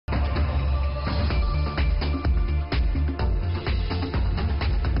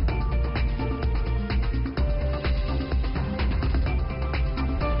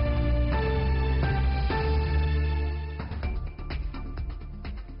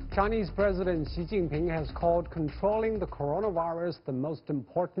Chinese President Xi Jinping has called controlling the coronavirus the most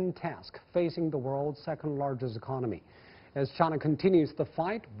important task facing the world's second-largest economy. As China continues the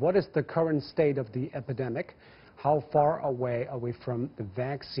fight, what is the current state of the epidemic? How far away are we from the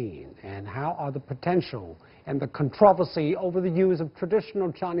vaccine? And how are the potential and the controversy over the use of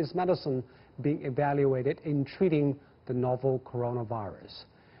traditional Chinese medicine being evaluated in treating the novel coronavirus?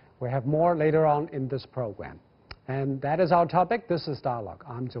 We have more later on in this program. And that is our topic. This is Dialogue.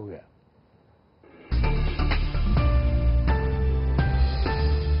 I'm Zhou Yue.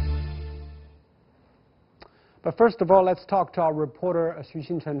 But first of all, let's talk to our reporter, Xu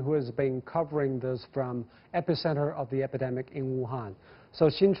Xinchen, who has been covering this from epicenter of the epidemic in Wuhan. So,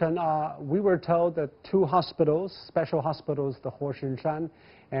 Xinchen, we were told that two hospitals, special hospitals, the Huoshinshan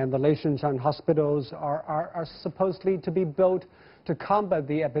and the Leishinshan hospitals, are supposedly to be built to combat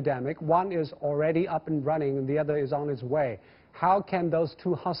the epidemic. One is already up and running, and the other is on its way. How can those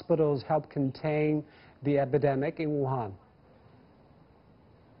two hospitals help contain the epidemic in Wuhan?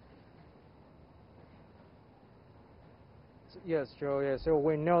 Yes, Joe. Yeah. So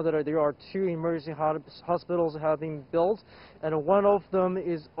we know that there are two emergency hospitals have been built, and one of them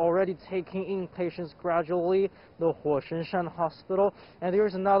is already taking in patients gradually, the Huoshinshan Hospital, and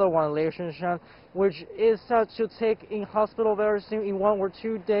there's another one, Leishinshan, which is set to take in hospital very soon in 1 or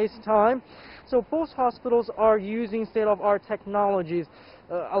 2 days' time. So both hospitals are using state-of-art technologies.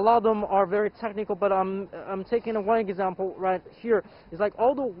 A lot of them are very technical, but I'm taking one example right here. It's like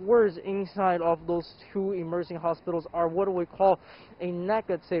all the words inside of those two emerging hospitals are what we call a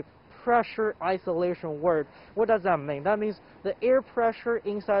negative pressure isolation word. What does that mean? That means the air pressure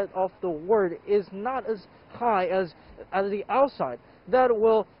inside of the word is not as high as the outside. That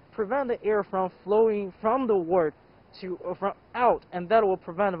will prevent the air from flowing from the word from out, and that will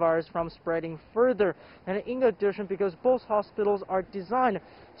prevent the virus from spreading further. And in addition, because both hospitals are designed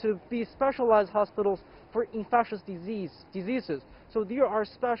to be specialized hospitals for infectious diseases, so there are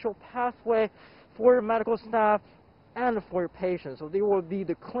special pathway for medical staff and for patients. So there will be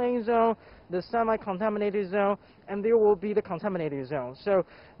the clean zone, the semi-contaminated zone, and there will be the contaminated zone. So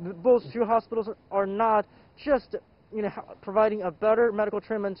both two hospitals are not just providing a better medical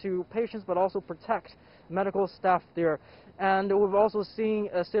treatment to patients, but also protect medical staff there. And we've also seen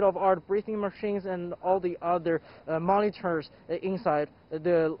state-of-art breathing machines and all the other monitors inside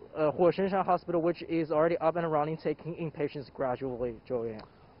the Huoshinshan Hospital, which is already up and running, taking in patients gradually, Joanne.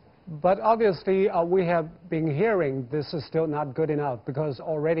 But obviously, we have been hearing this is still not good enough, because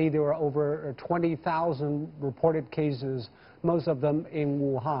already there are over 20,000 reported cases, most of them in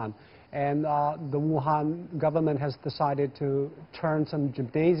Wuhan. And the Wuhan government has decided to turn some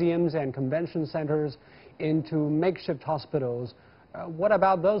gymnasiums and convention centers into makeshift hospitals. What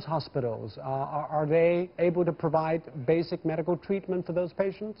about those hospitals? Are they able to provide basic medical treatment for those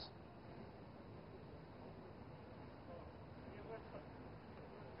patients?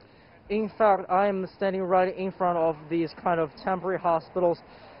 In fact, I am standing right in front of these kind of temporary hospitals,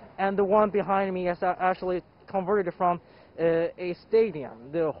 and the one behind me is actually converted from a stadium,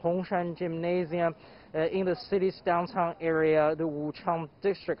 the Hongshan Gymnasium, in the city's downtown area, the Wuchang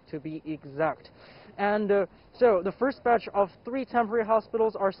district to be exact. And so the first batch of 3 temporary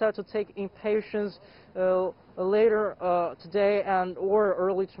hospitals are set to take in patients later today or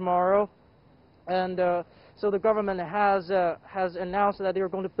early tomorrow. And so the government has announced that they are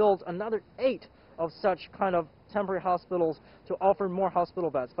going to build another 8 of such kind of temporary hospitals to offer more hospital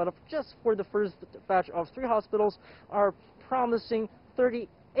beds. But just for the first batch of 3 hospitals are promising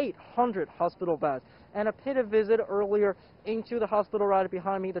 3,800 hospital beds. And I paid a visit earlier into the hospital right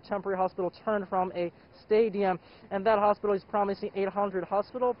behind me. The temporary hospital turned from a stadium, and that hospital is promising 800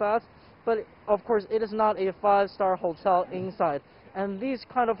 hospital beds. But of course, it is not a 5-star hotel inside. And these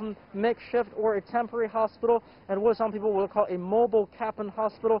kind of makeshift or a temporary hospital, and what some people will call a mobile cabin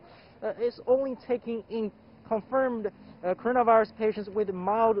hospital, is only taking in confirmed coronavirus patients with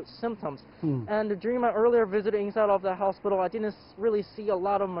mild symptoms. And during my earlier visit inside of the hospital, I didn't really see a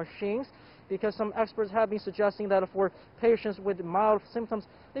lot of machines, because some experts have been suggesting that for patients with mild symptoms,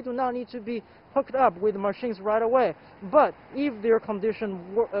 they do not need to be hooked up with machines right away. But if their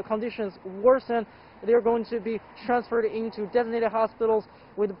conditions worsen, they're going to be transferred into designated hospitals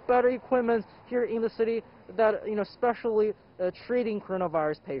with better equipment here in the city that, specially treating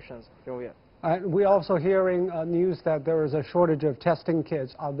coronavirus patients. We're also hearing news that there is a shortage of testing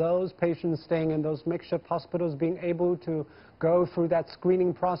kits. Are those patients staying in those makeshift hospitals being able to go through that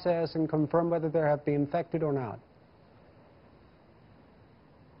screening process and confirm whether they have been infected or not?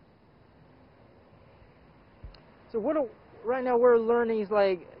 So right now we're learning is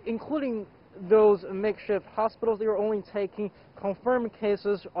including those makeshift hospitals, they are only taking confirmed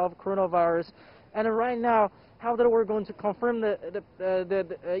cases of coronavirus. And right now, how that we're going to confirm that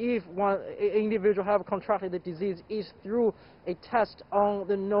if one individual have contracted the disease is through a test on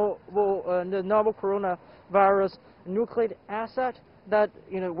the novel coronavirus nucleic acid that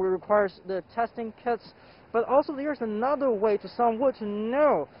requires the testing kits. But also there's another way to somewhat to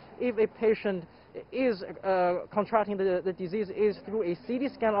know if a patient is contracting the disease is through a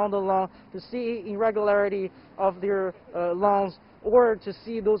CT scan on the lung to see irregularity of their lungs, or to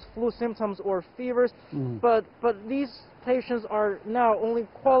see those flu symptoms or fevers. But these patients are now only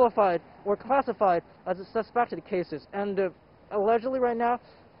qualified or classified as suspected cases, and allegedly right now,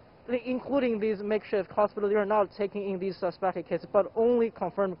 including these makeshift hospitals, they are not taking in these suspected cases, but only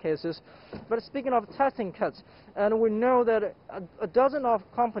confirmed cases. But speaking of testing kits, and we know that a dozen of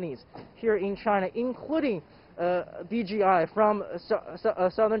companies here in China, including BGI from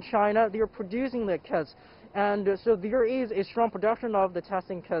southern China, they are producing the kits. And so there is a strong production of the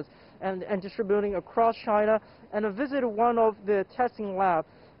testing kits and distributing across China. And I visited one of the testing labs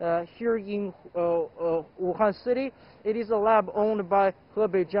here in Wuhan City. It is a lab owned by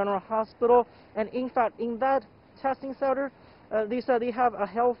Hebei General Hospital. And in fact, in that testing center, they said they have a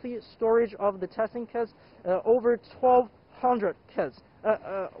healthy storage of the testing kits, over 1,200 kits,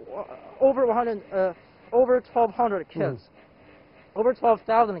 over 1,200 kits, over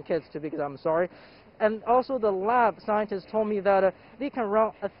 12,000 kits to be exact, I'm sorry. And also the lab scientists told me that they can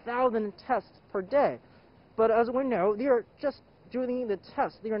run 1,000 tests per day. But as we know, they are just doing the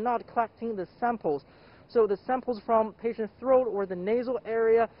tests. They are not collecting the samples. So the samples from patient's throat or the nasal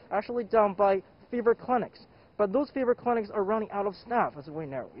area are actually done by fever clinics. But those fever clinics are running out of staff, as we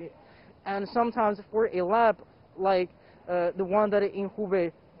know. And sometimes for a lab like the one that in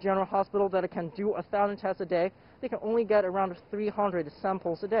Hubei General Hospital that can do 1,000 tests a day, they can only get around 300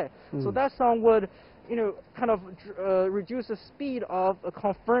 samples a day. So that some would, kind of reduce the speed of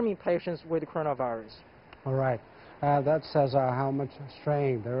confirming patients with coronavirus. All right. That says how much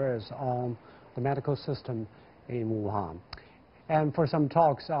strain there is on the medical system in Wuhan. And for some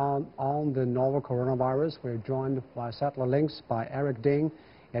talks on the novel coronavirus, we're joined by satellite links by Eric Ding,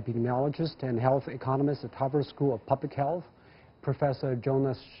 epidemiologist and health economist at Harvard School of Public Health, Professor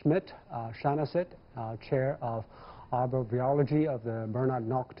Jonas Schmidt, Shanasit, Chair of Arbovirology of the Bernard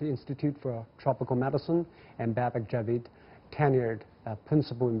Nocht Institute for Tropical Medicine, and Babak Javid, tenured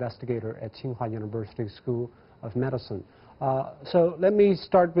principal investigator at Tsinghua University School of Medicine. So let me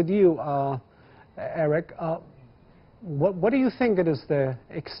start with you, Eric. What do you think it is the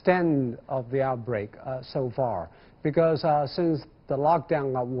extent of the outbreak so far? Because since the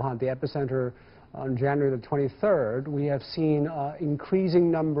lockdown of Wuhan, the epicenter, on January the 23rd, we have seen increasing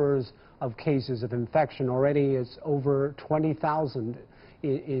numbers of cases of infection. Already it's over 20,000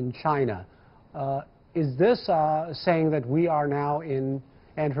 in China. Is this saying that we are now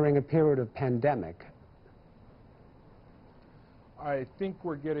entering a period of pandemic? I think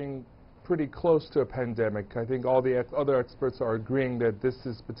we're getting pretty close to a pandemic. I think all the other experts are agreeing that this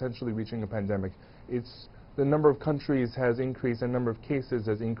is potentially reaching a pandemic. The number of countries has increased, and the number of cases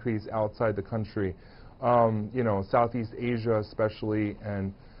has increased outside the country. Southeast Asia especially,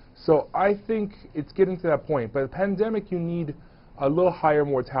 and so I think it's getting to that point. But a pandemic, you need a little higher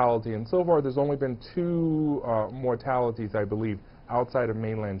mortality, and so far there's only been 2 mortalities, I believe, outside of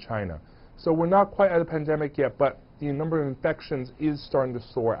mainland China. So we're not quite at a pandemic yet, but the number of infections is starting to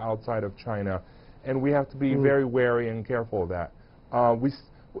soar outside of China, and we have to be very wary and careful of that.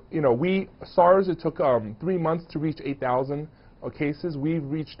 SARS, it took 3 months to reach 8,000 cases. We've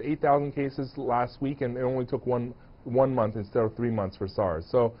reached 8,000 cases last week, and it only took one month instead of 3 months for SARS.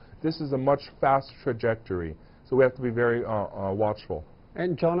 So this is a much faster trajectory. So we have to be very watchful.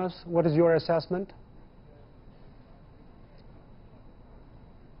 And Jonas, what is your assessment?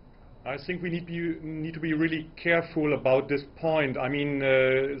 I think we need to be really careful about this point. I mean,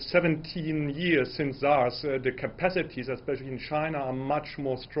 17 years since SARS, the capacities, especially in China, are much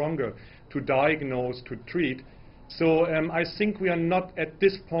more stronger to diagnose, to treat. So I think we are not at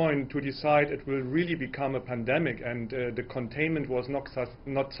this point to decide it will really become a pandemic and the containment was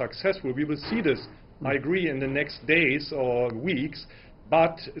not successful. We will see this, I agree, in the next days or weeks.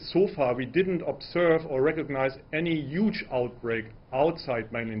 But so far, we didn't observe or recognize any huge outbreak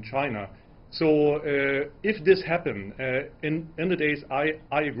outside mainland China. So if this happens in the days, I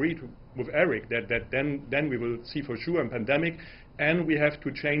agree with Eric that then we will see for sure a pandemic, and we have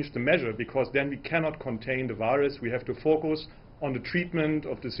to change the measure, because then we cannot contain the virus. We have to focus on the treatment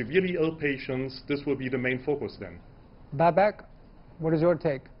of the severely ill patients. This will be the main focus then. Babak, what is your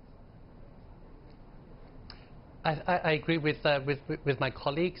take? I agree with my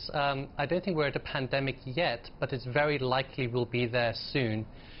colleagues. I don't think we're at a pandemic yet, but it's very likely we'll be there soon.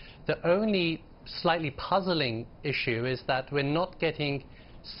 The only slightly puzzling issue is that we're not getting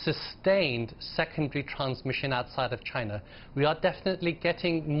sustained secondary transmission outside of China. We are definitely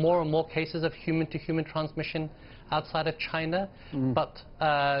getting more and more cases of human-to-human transmission outside of China, but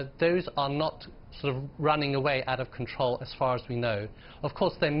those are not sort of running away out of control as far as we know. Of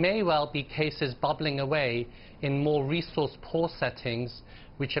course, there may well be cases bubbling away in more resource-poor settings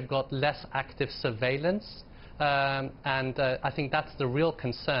which have got less active surveillance, and I think that's the real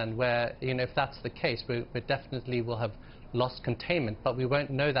concern, where, you know, if that's the case, we definitely will have lost containment, but we won't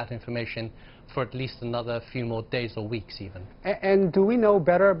know that information for at least another few more days or weeks even. And do we know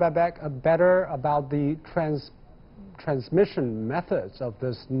better about the transmission methods of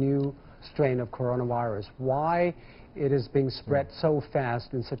this new strain of coronavirus? Why it is being spread so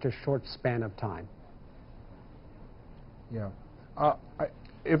fast in such a short span of time? Yeah.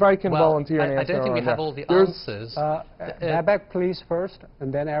 If I can volunteer an answer I don't think we have all the answers. Babak, please, first,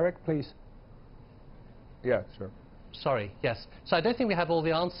 and then Eric, please. Yeah, sure. Sorry, yes. So I don't think we have all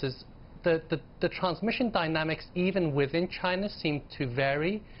the answers. The transmission dynamics, even within China, seem to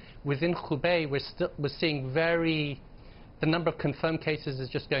vary. Within Hubei, we're seeing the number of confirmed cases is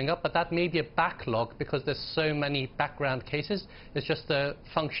just going up, but that may be a backlog because there's so many background cases. It's just a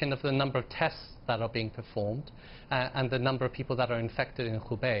function of the number of tests that are being performed and the number of people that are infected in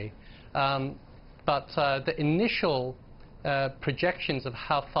Hubei. But the initial projections of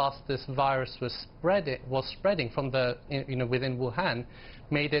how fast this virus was spreading from within Wuhan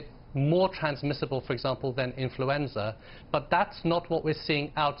made it more transmissible, for example, than influenza, but that's not what we're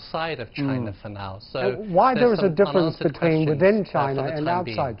seeing outside of China for now. So why there is a difference between within China and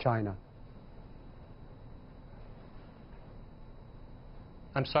outside China?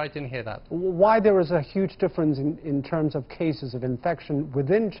 I'm sorry, I didn't hear that. Why there is a huge difference in terms of cases of infection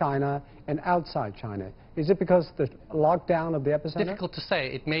within China and outside China? Is it because the lockdown of the epicenter? Difficult to say.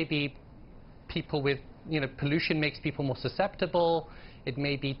 It may be people with, pollution makes people more susceptible. It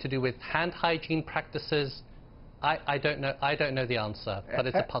may be to do with hand hygiene practices. I don't know. I don't know the answer, but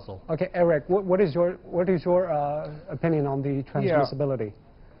it's a puzzle. Okay, Eric, what is your opinion on the transmissibility?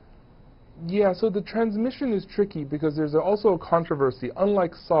 Yeah, so the transmission is tricky because there's also a controversy.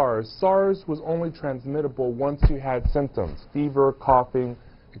 Unlike SARS, SARS was only transmittable once you had symptoms, fever, coughing,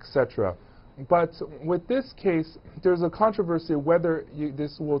 etc. But with this case, there's a controversy whether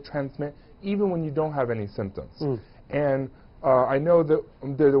this will transmit even when you don't have any symptoms. And I know that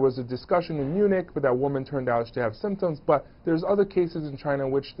there was a discussion in Munich, but that woman turned out to have symptoms. But there's other cases in China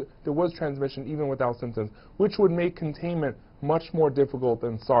in which there was transmission even without symptoms, which would make containment much more difficult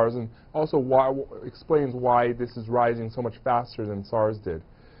than SARS, and also explains why this is rising so much faster than SARS did.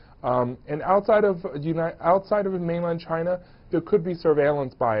 And outside of mainland China, there could be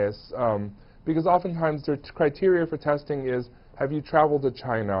surveillance bias, because oftentimes the criteria for testing is, have you traveled to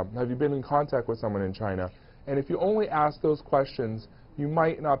China? Have you been in contact with someone in China? And if you only ask those questions, you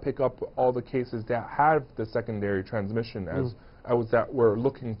might not pick up all the cases that have the secondary transmission as that we're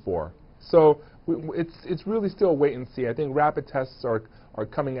looking for. So it's really still wait and see. I think rapid tests are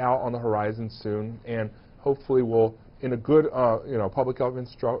coming out on the horizon soon, and hopefully we'll, in a good public health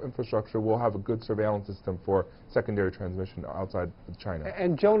infrastructure, we'll have a good surveillance system for secondary transmission outside of China.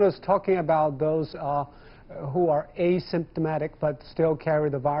 And Jonas, talking about those who are asymptomatic but still carry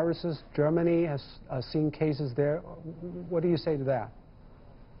the viruses, Germany has seen cases there. What do you say to that?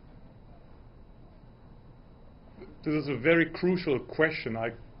 This is a very crucial question.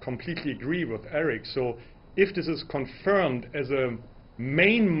 I completely agree with Eric. So if this is confirmed as a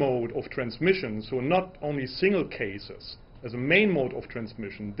main mode of transmission, so not only single cases, as a main mode of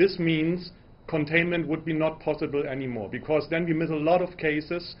transmission, this means containment would be not possible anymore, because then we miss a lot of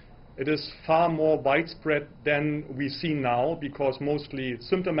cases. It is far more widespread than we see now, because mostly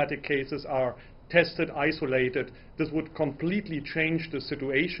symptomatic cases are tested, isolated. This would completely change the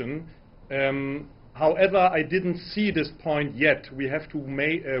situation. However, I didn't see this point yet. We have to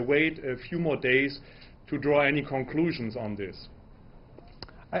wait a few more days to draw any conclusions on this.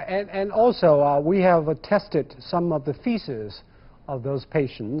 And also, we have tested some of the feces of those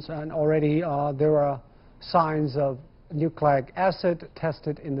patients, and already there are signs of nucleic acid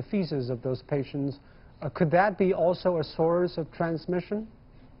tested in the feces of those patients. Could that be also a source of transmission?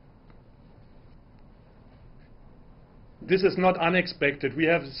 This is not unexpected. We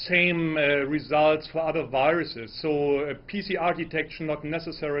have the same results for other viruses. So PCR detection not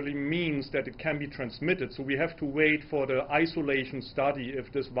necessarily means that it can be transmitted. So we have to wait for the isolation study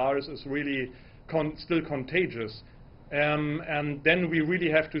if this virus is really still contagious. And then we really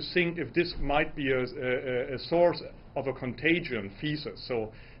have to think if this might be a source of a contagion feces.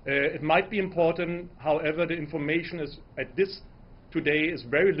 So it might be important. However, the information is today is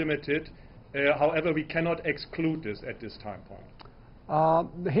very limited. However, we cannot exclude this at this time point.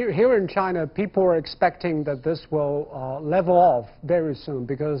 Here in China, people are expecting that this will level off very soon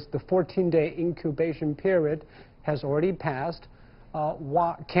because the 14-day incubation period has already passed.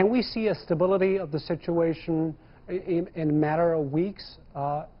 Can we see a stability of the situation in a matter of weeks,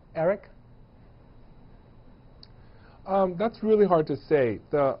 Eric? That's really hard to say.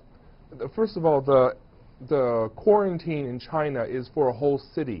 First of all, the quarantine in China is for a whole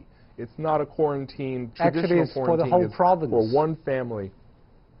city. It's not a quarantine. Actually, it's for the whole province. For one family.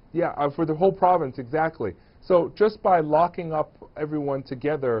 Yeah, for the whole province, exactly. So just by locking up everyone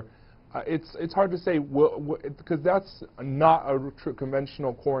together, it's hard to say because that's not a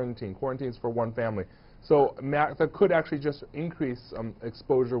conventional quarantine. Quarantine is for one family. So that could actually just increase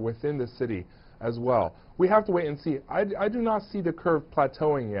exposure within the city as well. We have to wait and see. I do not see the curve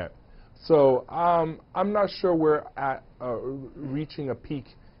plateauing yet. So I'm not sure we're at reaching a peak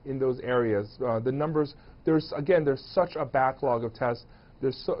in those areas. The numbers, there's such a backlog of tests.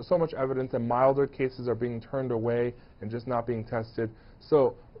 There's so much evidence that milder cases are being turned away and just not being tested.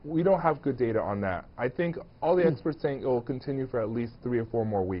 So we don't have good data on that. I think all the experts saying it will continue for at least 3 or 4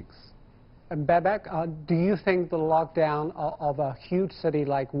 more weeks. And Babak, do you think the lockdown of a huge city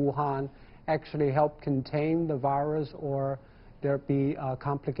like Wuhan actually helped contain the virus, or there be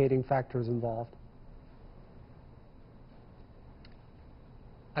complicating factors involved?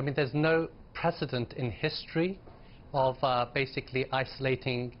 I mean, there's no precedent in history of basically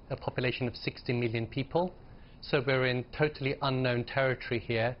isolating a population of 60 million people. So we're in totally unknown territory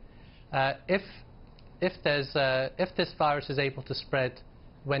here. If this virus is able to spread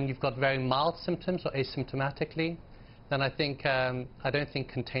when you've got very mild symptoms or asymptomatically, then I don't think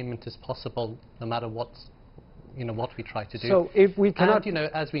containment is possible, no matter what we try to do. So if we cannot, and,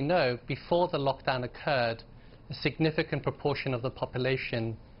 as we know, before the lockdown occurred, a significant proportion of the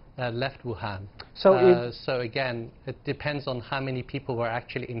population left Wuhan. So again, it depends on how many people were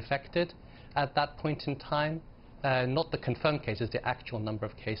actually infected at that point in time, not the confirmed cases, the actual number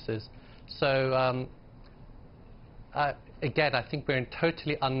of cases. So again, I think we're in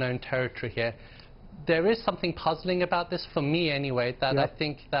totally unknown territory here. There is something puzzling about this, for me anyway, that I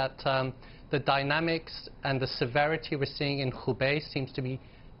think that the dynamics and the severity we're seeing in Hubei seems to be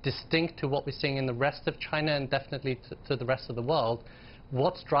distinct to what we're seeing in the rest of China and definitely to the rest of the world.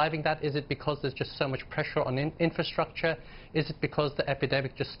 What's driving that? Is it because there's just so much pressure on infrastructure? Is it because the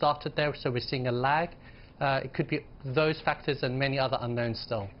epidemic just started there, so we're seeing a lag? It could be those factors and many other unknowns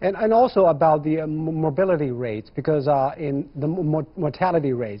still. And also about the mobility rates, because in the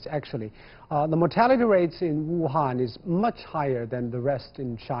mortality rates, actually. The mortality rates in Wuhan is much higher than the rest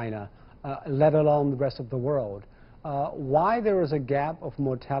in China, let alone the rest of the world. Why there is a gap of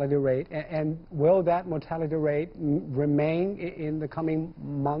mortality rate, and will that mortality rate remain in the coming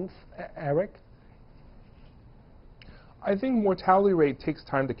months, Eric? I think mortality rate takes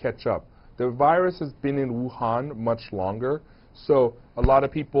time to catch up. The virus has been in Wuhan much longer, so a lot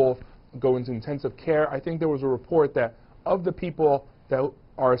of people go into intensive care. I think there was a report that of the people that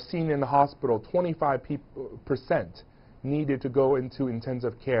are seen in the hospital, 25% needed to go into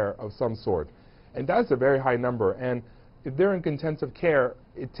intensive care of some sort. And that's a very high number. And if they're in intensive care,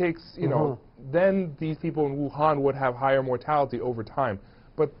 it takes, then these people in Wuhan would have higher mortality over time.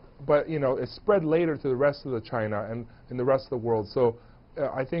 But it's spread later to the rest of the China and the rest of the world. So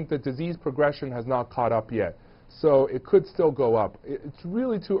I think the disease progression has not caught up yet. So it could still go up. It's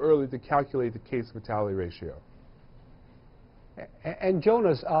really too early to calculate the case-fatality ratio. And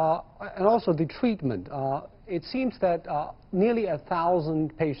Jonas, and also the treatment. It seems that nearly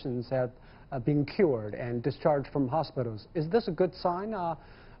 1,000 patients have been cured and discharged from hospitals. Is this a good sign?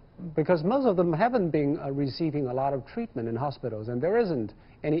 Because most of them haven't been receiving a lot of treatment in hospitals, and there isn't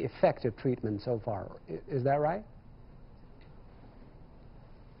any effective treatment so far. Is that right?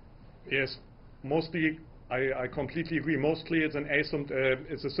 Yes, mostly I completely agree. Mostly it's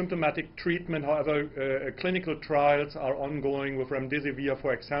it's a symptomatic treatment. However, clinical trials are ongoing with remdesivir,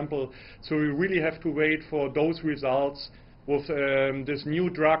 for example. So we really have to wait for those results with these new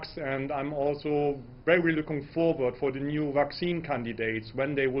drugs, and I'm also very looking forward for the new vaccine candidates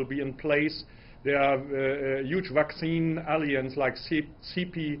when they will be in place. There are huge vaccine alliances like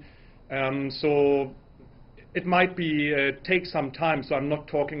CP, so it might be take some time. So I'm not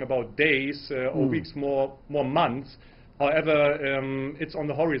talking about days or weeks, more months. However, it's on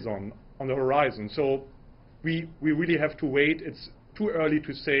the horizon. So we really have to wait. It's too early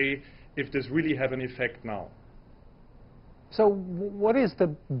to say if this really have an effect now. So what is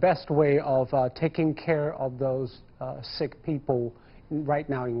the best way of taking care of those sick people right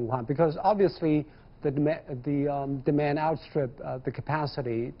now in Wuhan? Because obviously the demand outstrip the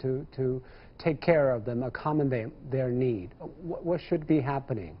capacity to take care of them, accommodate their need. What should be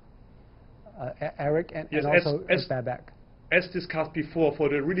happening? Eric and, yes, and also Babak. As discussed before, for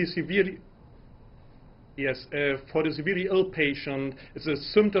the really severely for the severely ill patient, it's a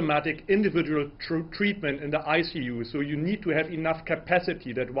symptomatic individual treatment in the ICU. So you need to have enough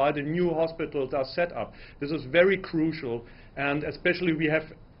capacity that while the new hospitals are set up, this is very crucial. And especially we have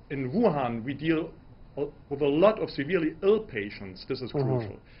in Wuhan, we deal with a lot of severely ill patients. This is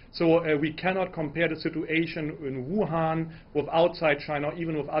crucial. So we cannot compare the situation in Wuhan with outside China, or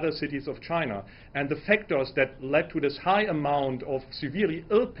even with other cities of China. And the factors that led to this high amount of severely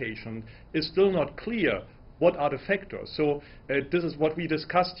ill patients is still not clear. What are the factors? So this is what we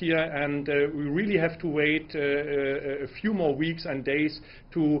discussed here, and we really have to wait a few more weeks and days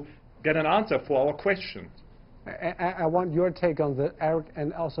to get an answer for our questions. I want your take on the, Eric,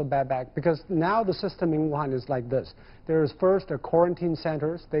 and also Babak, because now the system in Wuhan is like this. There is first a quarantine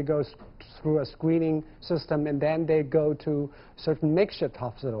centers. They go through a screening system, and then they go to certain makeshift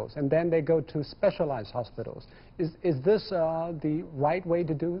hospitals, and then they go to specialized hospitals. Is this the right way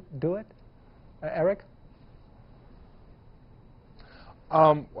to do it? Eric?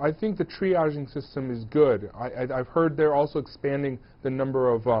 I think the triaging system is good. I've heard they're also expanding the number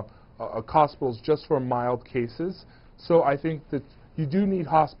of hospitals just for mild cases. So I think that you do need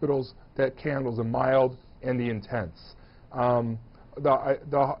hospitals that can handle the mild and the intense. I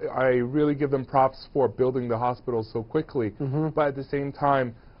really give them props for building the hospitals so quickly. But at the same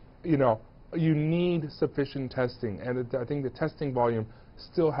time, you know, you need sufficient testing, and I think the testing volume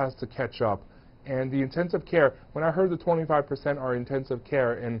still has to catch up. And the intensive care, when I heard the 25% are intensive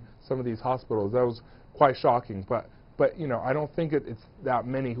care in some of these hospitals, that was quite shocking. But you know, I don't think it's that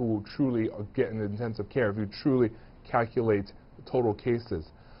many who will truly get into intensive care if you truly calculate the total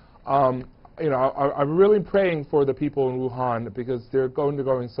cases. You know, I'm really praying for the people in Wuhan because they're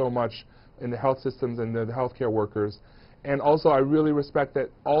going so much in the health systems and the healthcare workers. And also, I really respect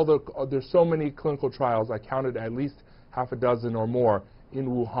that there's so many clinical trials. I counted at least half a dozen or more in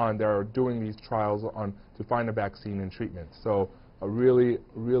Wuhan that are doing these trials to find a vaccine and treatment. So I really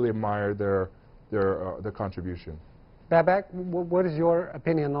admire their contribution. Babak, what is your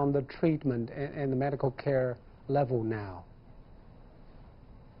opinion on the treatment and the medical care level now?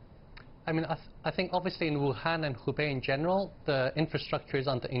 I mean, I think obviously in Wuhan and Hubei in general, the infrastructure is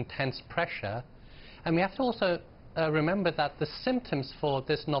under intense pressure. And we have to also remember that the symptoms for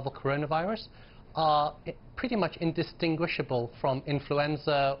this novel coronavirus are pretty much indistinguishable from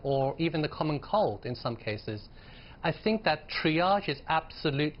influenza or even the common cold in some cases. I think that triage is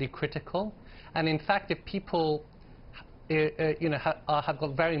absolutely critical. And in fact, if people have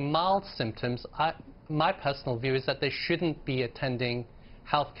got very mild symptoms, my personal view is that they shouldn't be attending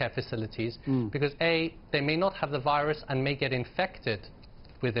healthcare facilities because A, they may not have the virus and may get infected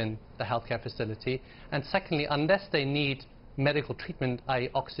within the healthcare facility, and secondly, unless they need medical treatment, i.e.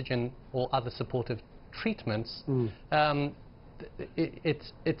 oxygen or other supportive treatments, I'm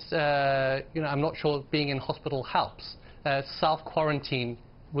not sure being in hospital helps. Self-quarantine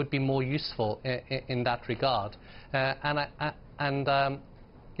would be more useful in that regard.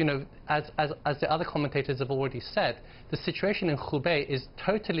 You know, as the other commentators have already said, the situation in Hubei is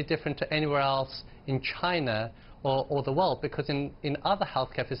totally different to anywhere else in China or the world, because in other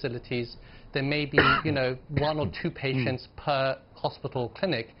healthcare facilities there may be, you know, 1 or 2 patients per hospital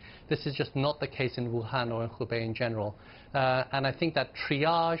clinic. This is just not the case in Wuhan or in Hubei in general. And I think that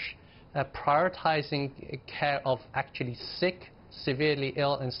triage, prioritizing care of actually sick, severely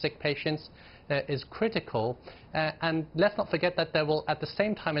ill and sick patients is critical. And let's not forget that there will, at the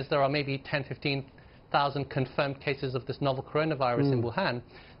same time as there are maybe 10,000-15,000 confirmed cases of this novel coronavirus in Wuhan,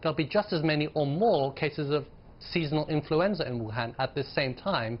 there'll be just as many or more cases of seasonal influenza in Wuhan at the same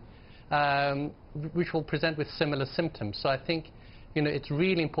time, which will present with similar symptoms. So I think, you know, it's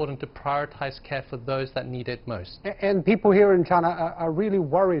really important to prioritize care for those that need it most. And people here in China are really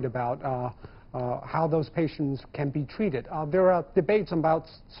worried about how those patients can be treated. There are debates about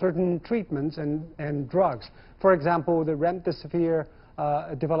certain treatments and drugs. For example, the remdesivir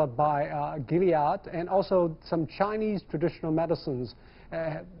developed by Gilead, and also some Chinese traditional medicines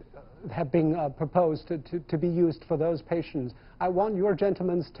have been proposed to be used for those patients. I want your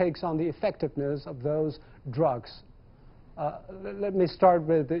gentlemen's takes on the effectiveness of those drugs. Let me start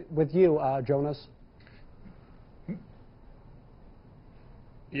with you, Jonas.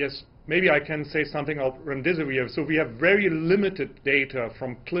 Yes, maybe I can say something about remdesivir. So we have very limited data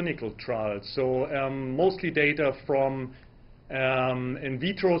from clinical trials. So mostly data from in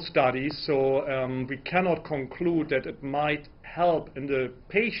vitro studies, so we cannot conclude that it might help in the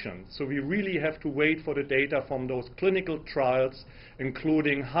patient. So we really have to wait for the data from those clinical trials,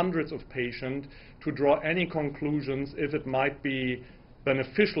 including hundreds of patients, to draw any conclusions if it might be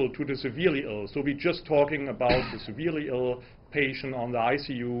beneficial to the severely ill. So we're just talking about the severely ill patient on the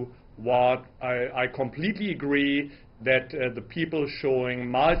ICU ward. I completely agree that the people showing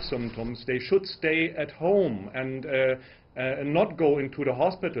mild symptoms, they should stay at home and not go into the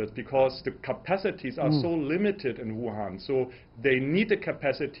hospitals, because the capacities are so limited in Wuhan. So they need the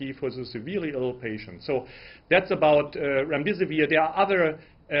capacity for the severely ill patients. So that's about remdesivir. There are other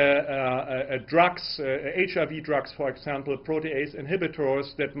drugs, HIV drugs, for example, protease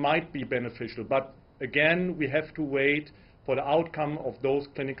inhibitors that might be beneficial. But again, we have to wait for the outcome of those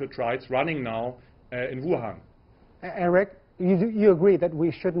clinical trials running now in Wuhan. Eric, you agree that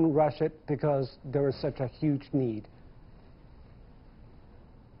we shouldn't rush it because there is such a huge need?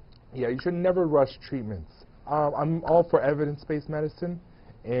 Yeah, you should never rush treatments. I'm all for evidence-based medicine,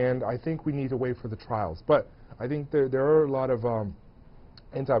 and I think we need to wait for the trials. But I think there are a lot of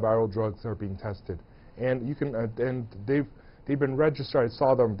antiviral drugs that are being tested, and you can and they've been registered. I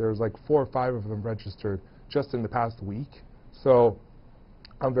saw them. There's like 4 or 5 of them registered just in the past week. So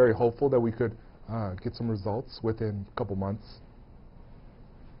I'm very hopeful that we could get some results within a couple months.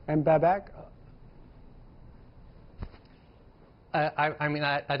 And Babak? I mean,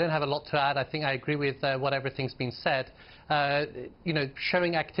 I don't have a lot to add. I think I agree with what everything's been said. You know,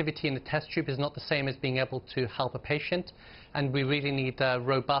 showing activity in the test tube is not the same as being able to help a patient, and we really need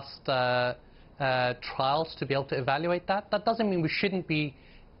robust trials to be able to evaluate that. That doesn't mean we shouldn't be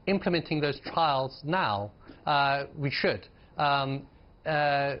implementing those trials now. We should.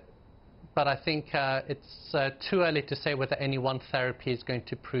 But I think it's too early to say whether any one therapy is going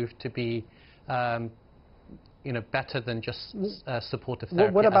to prove to be you know, better than just supportive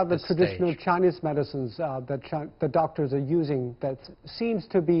therapy. What about the stage. traditional Chinese medicines that the doctors are using that seems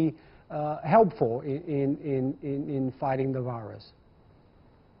to be helpful in fighting the virus?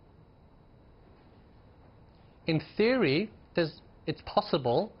 In theory, it's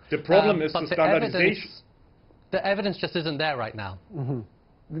possible. The problem is the standardization. The evidence just isn't there right now.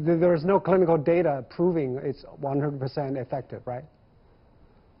 Mm-hmm. There is no clinical data proving it's 100% effective, right?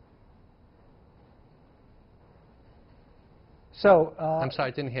 So I'm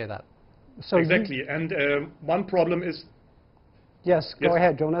sorry, I didn't hear that. So exactly, and one problem is... Yes, go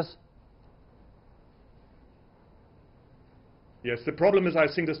ahead, Jonas. Yes, the problem is, I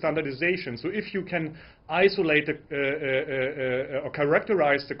think, the standardization. So if you can isolate or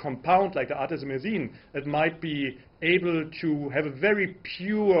characterize the compound like the artemisinin, it might be able to have a very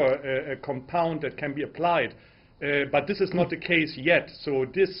pure compound that can be applied. But this is not the case yet. So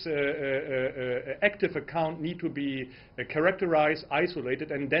this active account need to be characterized,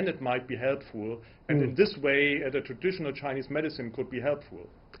 isolated, and then it might be helpful. And in this way, the traditional Chinese medicine could be helpful.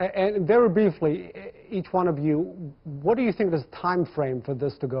 And very briefly, each one of you, what do you think is the time frame for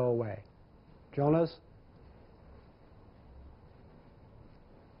this to go away? Jonas?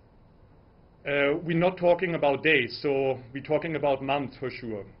 We're not talking about days, so we're talking about months for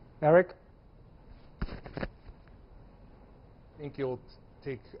sure. Eric? I think it'll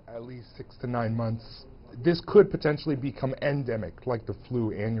take at least 6 to 9 months. This could potentially become endemic, like the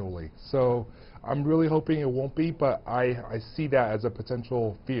flu annually. So I'm really hoping it won't be, but I see that as a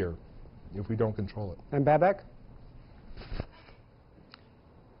potential fear if we don't control it. And Babak?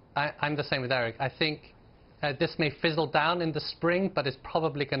 I'm the same with Eric. I think this may fizzle down in the spring, but it's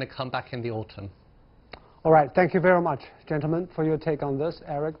probably going to come back in the autumn. All right. Thank you very much, gentlemen, for your take on this.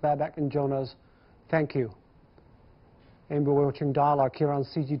 Eric, Babak, and Jonas, thank you. And we're watching Dialogue here on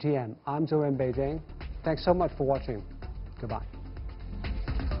CGTN. I'm Zhou in Beijing. Thanks so much for watching. Goodbye.